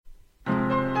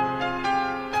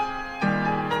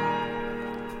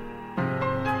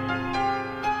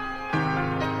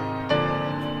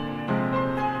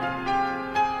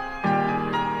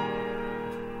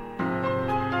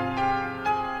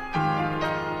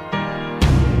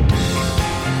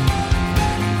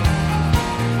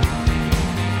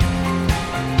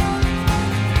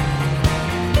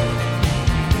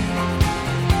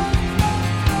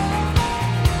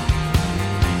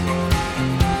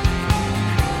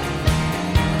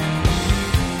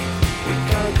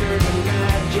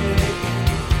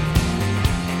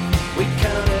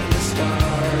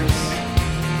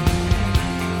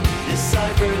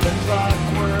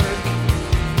clockwork,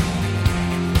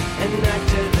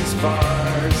 enacted as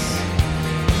farce,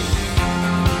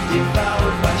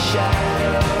 devoured by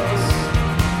shadows.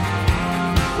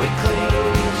 We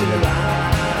cling to the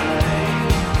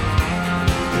light,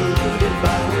 deluded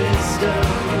by wisdom,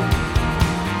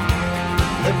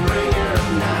 the bringer of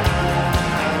night.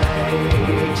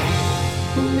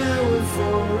 Now and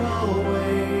for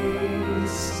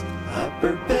always, a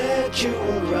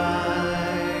perpetual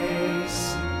rise,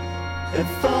 a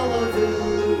fall of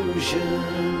illusion.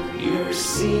 Your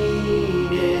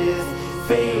zenith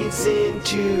fades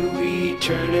into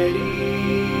eternity.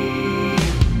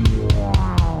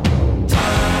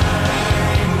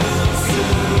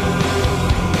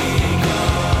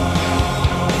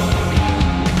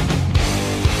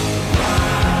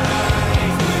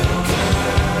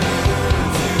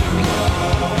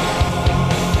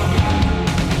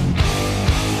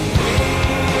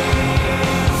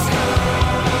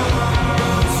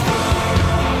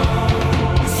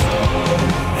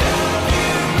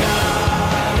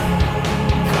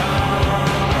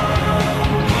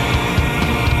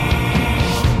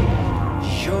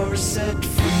 Set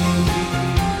free.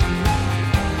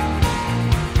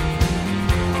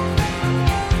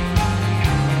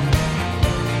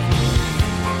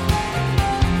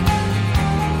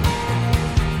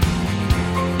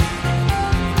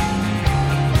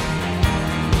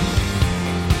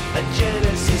 A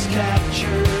genesis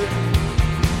captured,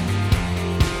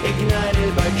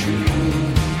 ignited by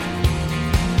truth.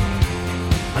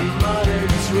 A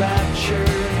modern's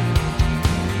rapture,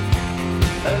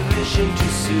 a vision to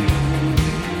soothe,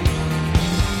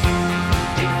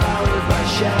 devoured by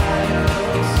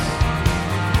shadows.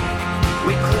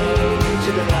 We cling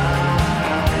to the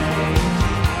light,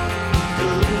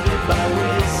 deluded by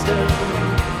wisdom,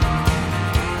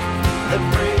 the